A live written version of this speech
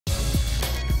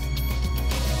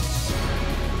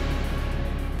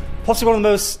Possibly one of the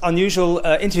most unusual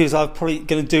interviews I'm probably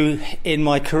going to do in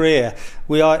my career.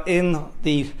 We are in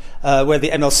the where the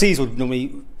MLCs would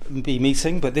normally be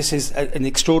meeting, but this is an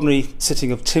extraordinary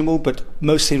sitting of Tynwald, but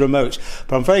mostly remote.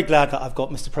 But I'm very glad that I've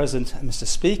got Mr. President and Mr.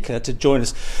 Speaker to join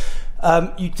us.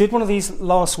 You did one of these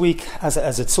last week as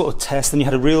a sort of test, and you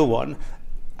had a real one.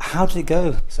 How did it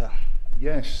go, sir?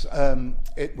 Yes,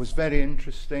 it was very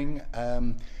interesting.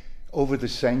 Over the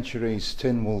centuries,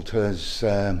 Tynwald has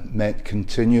met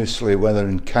continuously, whether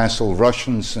in Castle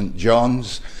Rushen, St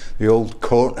John's, the old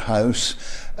courthouse.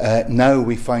 Now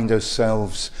we find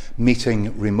ourselves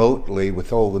meeting remotely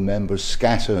with all the members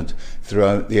scattered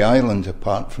throughout the island,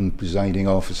 apart from the presiding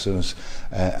officers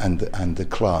and the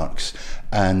clerks.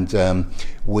 And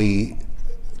we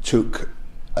took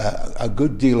a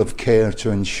good deal of care to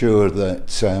ensure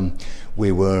that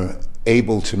we were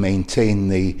able to maintain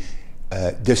the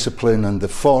discipline and the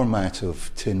format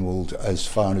of Tynwald as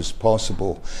far as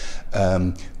possible.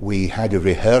 We had a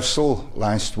rehearsal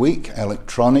last week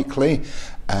electronically,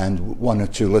 and one or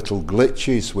two little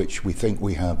glitches which we think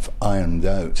we have ironed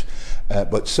out.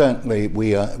 But certainly we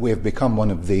have become one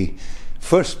of the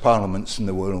first parliaments in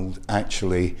the world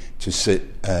actually to sit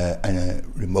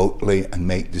remotely and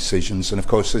make decisions. And of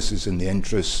course this is in the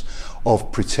interests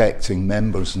of protecting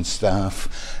members and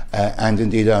staff and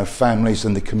indeed our families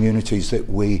and the communities that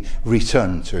we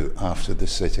return to after the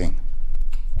sitting.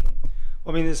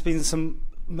 I mean, there's been some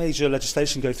major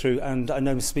legislation go through, and I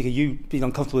know, Mr. Speaker, you've been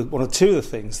uncomfortable with one or two of the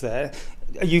things there.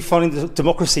 Are you finding that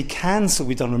democracy can still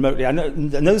be done remotely? I know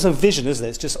there's no vision, isn't it?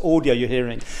 It's just audio you're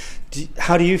hearing.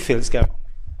 How do you feel it's going?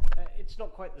 It's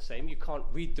not quite the same. You can't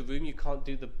read the room, you can't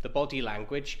do the body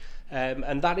language,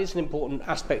 and that is an important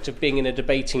aspect of being in a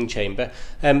debating chamber.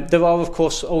 There are, of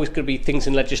course, always going to be things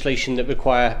in legislation that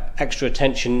require extra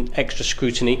attention, extra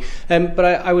scrutiny, but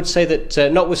I would say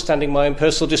that notwithstanding my own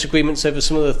personal disagreements over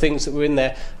some of the things that were in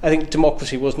there, I think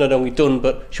democracy was not only done,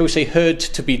 but shall we say heard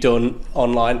to be done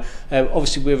online.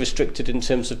 Obviously we're restricted in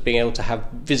terms of being able to have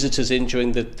visitors in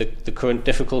during the current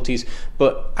difficulties,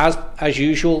 but as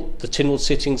usual, the Tynwald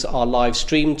sittings are live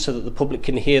streamed so that the public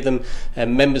can hear them,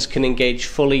 members can engage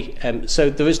fully, so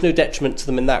there is no detriment to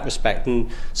them in that respect, and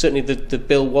certainly the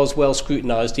bill was well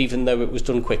scrutinised even though it was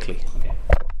done quickly. Okay.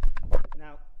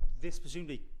 Now, this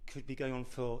presumably could be going on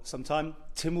for some time.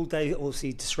 Tynwald Day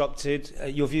obviously disrupted.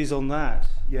 Your views on that?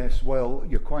 Yes, well,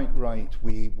 you're quite right.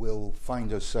 We will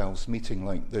find ourselves meeting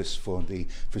like this for the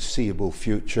foreseeable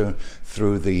future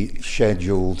through the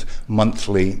scheduled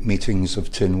monthly meetings of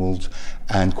Tynwald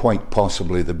and quite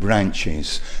possibly the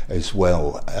branches as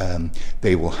well.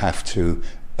 They will have to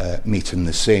meet in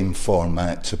the same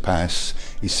format to pass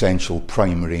essential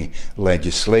primary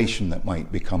legislation that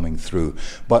might be coming through.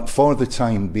 But for the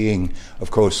time being,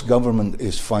 of course, government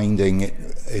is finding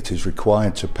it is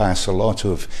required to pass a lot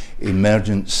of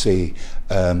emergency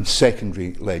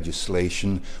secondary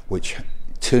legislation, which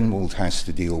Tynwald has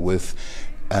to deal with.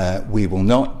 We will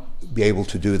not be able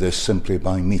to do this simply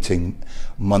by meeting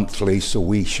monthly, so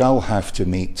we shall have to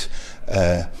meet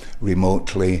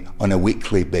remotely on a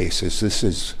weekly basis. This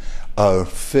is our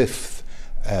fifth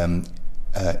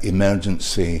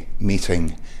emergency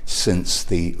meeting since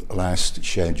the last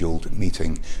scheduled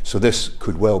meeting. So this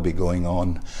could well be going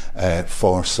on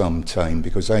for some time,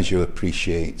 because as you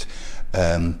appreciate,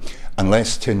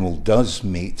 unless Tynwald does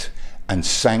meet and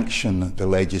sanction the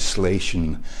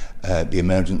legislation, the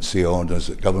emergency orders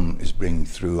that government is bringing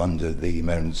through under the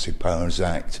Emergency Powers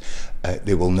Act,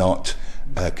 they will not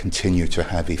continue to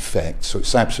have effect. So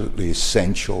it's absolutely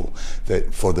essential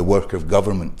that for the work of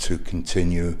government to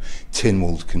continue,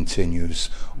 Tynwald continues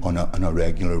on a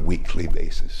regular weekly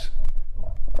basis.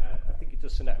 I think it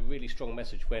does send out a really strong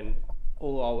message when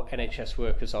all our NHS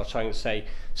workers are trying to say,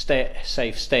 stay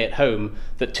safe, stay at home,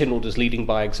 that Tynwald is leading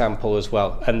by example as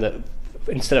well, and that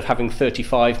instead of having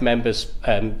 35 members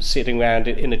sitting around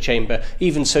in a chamber,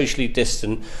 even socially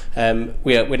distant,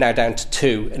 we're now down to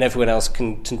 2, and everyone else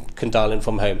can dial in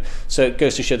from home. So it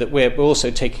goes to show that we're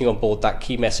also taking on board that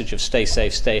key message of stay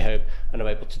safe, stay home, and I'm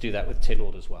able to do that with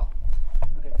Tynwald as well.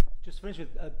 Okay. Just to finish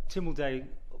with Tynwald Day,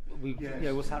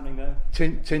 Yes. what's happening there?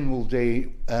 Tynwald Day,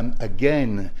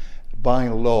 again, by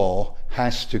law,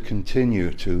 has to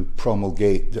continue to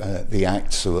promulgate the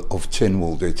acts of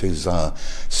Tynwald. It is a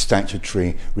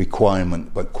statutory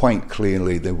requirement, but quite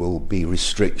clearly there will be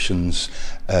restrictions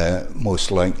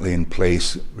most likely in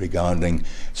place regarding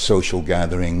social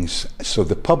gatherings. So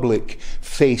the public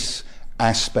face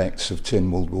aspects of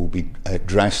Tynwald will be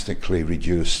drastically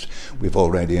reduced. We've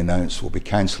already announced we'll be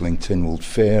cancelling Tynwald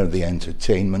Fair, the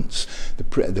entertainments,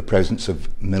 the presence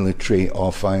of military,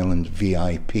 off-island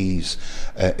VIPs,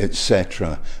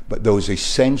 etc. But those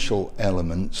essential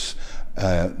elements,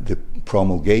 the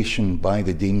promulgation by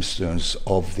the Deemsters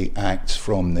of the Acts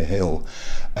from the Hill,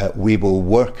 we will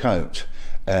work out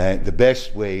the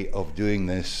best way of doing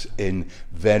this in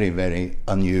very, very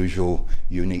unusual,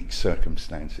 unique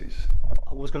circumstances.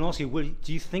 I was going to ask you,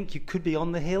 do you think you could be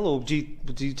on the hill, or do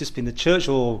you just be in the church,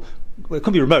 or well, it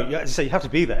could be remote? As you say, you have to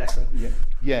be there. So. Yeah.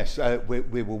 Yes,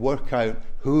 we will work out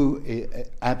who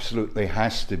absolutely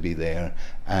has to be there,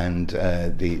 and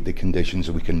the conditions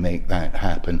that we can make that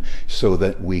happen, so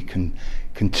that we can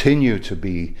continue to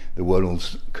be the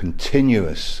world's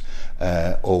continuous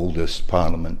oldest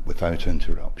parliament without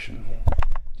interruption. Okay.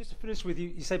 Just to finish with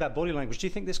you, you say about body language. Do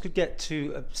you think this could get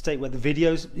to a state where the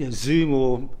videos, Zoom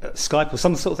or Skype or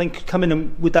some sort of thing could come in,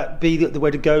 and would that be the way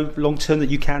to go long term,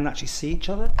 that you can actually see each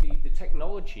other? The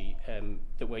technology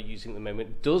that we're using at the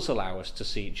moment does allow us to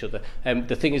see each other.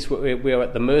 The thing is, we're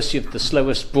at the mercy of the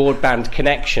slowest broadband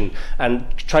connection, and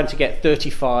trying to get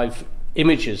 35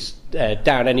 images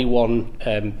down any one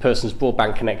person's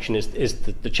broadband connection is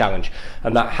the challenge,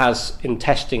 and that has in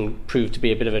testing proved to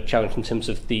be a bit of a challenge in terms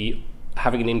of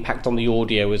having an impact on the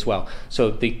audio as well.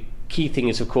 So the key thing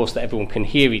is, of course, that everyone can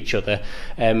hear each other.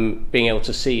 Being able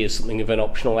to see is something of an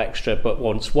optional extra, but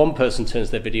once one person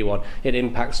turns their video on, it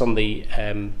impacts on the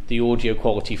audio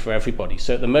quality for everybody.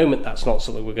 So at the moment, that's not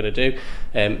something we're going to do.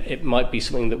 It might be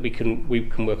something that we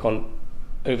can work on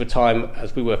over time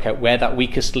as we work out where that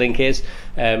weakest link is,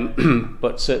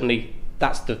 but certainly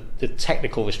that's the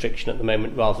technical restriction at the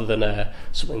moment, rather than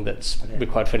something that's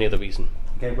required for any other reason.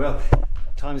 Okay, well,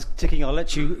 time is ticking. I'll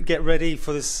let you get ready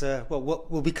for this, what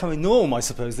will become a norm, I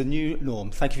suppose, the new norm.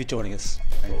 Thank you for joining us.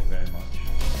 Thank you very much.